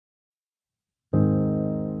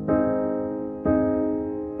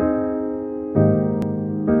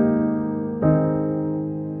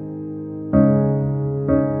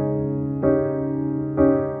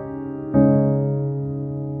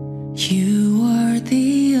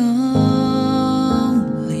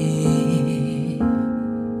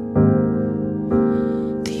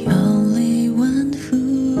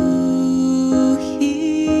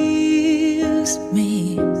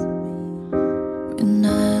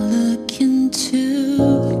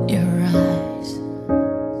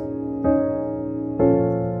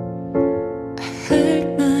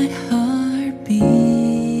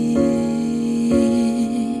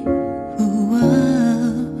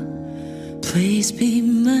Please be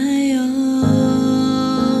my only,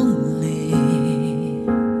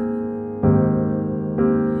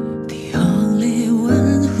 the only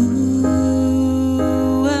one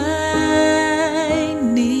who I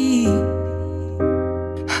need.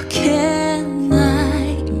 How can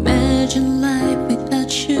I imagine life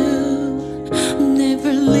without you?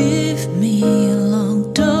 Never leave me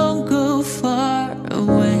alone, don't go far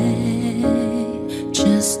away,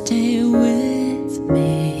 just stay with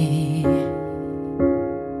me.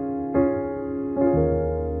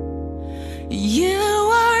 You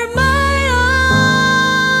are my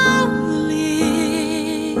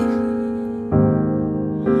only,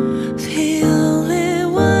 the only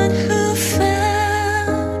one who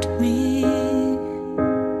found me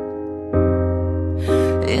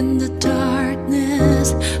in the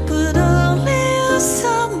darkness, but only you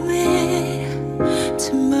saw me.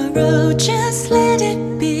 Tomorrow just let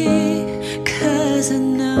it be, 'cause I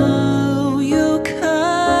know you'll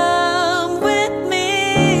come with me.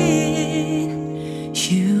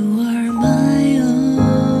 You are my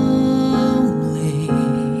only,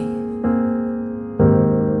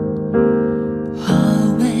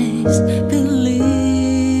 always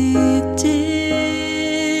believed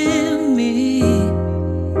in me.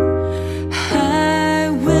 I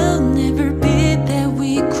will never be that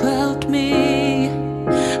weak without me.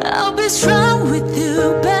 I'll be strong with you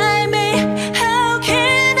by me. How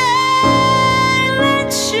can I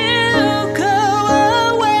let you go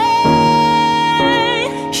away?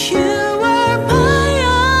 You are my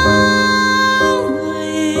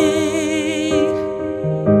only,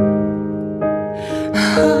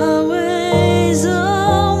 always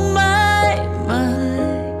on my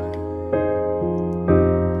mind.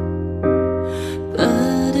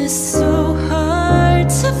 But it's so hard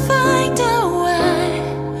to find a way,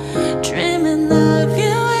 dreaming of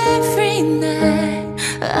you every night.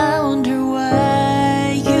 I wonder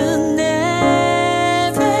why you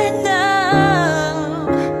never know.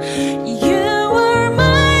 You are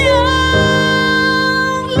my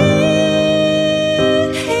only,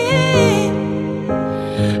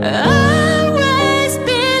 always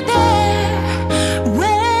be there,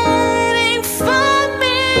 waiting for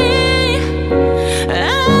me. I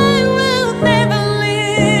will never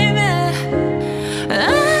leave it. I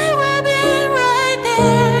will be right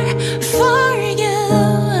there for you.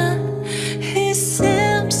 It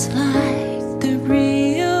seems like the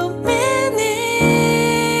real meaning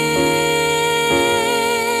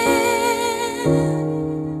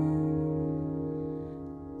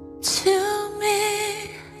to